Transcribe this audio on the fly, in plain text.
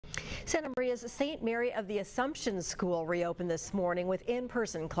Santa Maria's St. Mary of the Assumption School reopened this morning with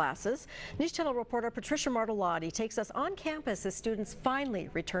in-person classes. News Channel reporter Patricia Martellotti takes us on campus as students finally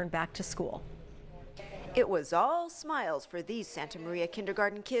return back to school. It was all smiles for these Santa Maria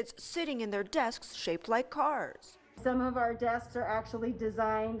kindergarten kids sitting in their desks shaped like cars. Some of our desks are actually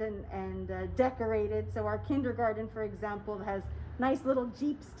designed and decorated. So our kindergarten, for example, has nice little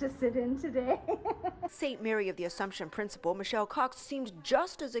Jeeps to sit in today. St. Mary of the Assumption principal Michelle Cox seemed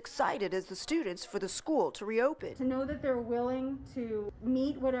just as excited as the students for the school to reopen. To know that they're willing to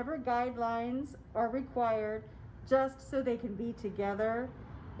meet whatever guidelines are required just so they can be together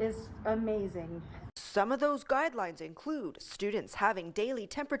is amazing. Some of those guidelines include students having daily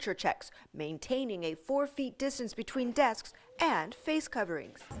temperature checks, maintaining a 4 feet distance between desks, and face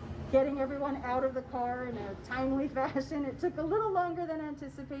coverings. Getting everyone out of the car in a timely fashion. It took a little longer than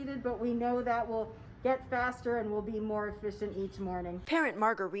anticipated, but we know that will get faster and will be more efficient each morning. Parent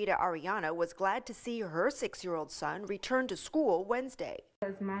Margarita Ariana was glad to see her 6-year-old son return to school Wednesday.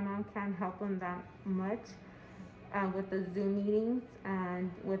 Because my mom can't help him that much with the Zoom meetings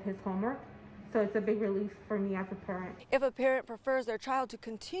and with his homework. So it's a big relief for me as a parent. If a parent prefers their child to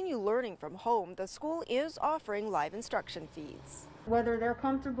continue learning from home, the school is offering live instruction feeds. Whether they're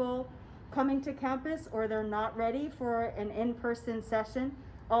comfortable coming to campus or they're not ready for an in-person session,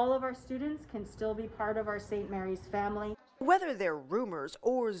 all of our students can still be part of our St. Mary's family. Whether they're roomers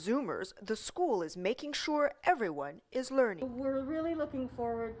or Zoomers, the school is making sure everyone is learning. We're really looking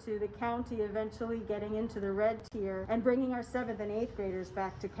forward to the county eventually getting into the red tier and bringing our 7th and 8th graders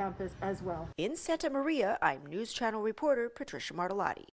back to campus as well. In Santa Maria, I'm News Channel reporter Patricia Martellotti.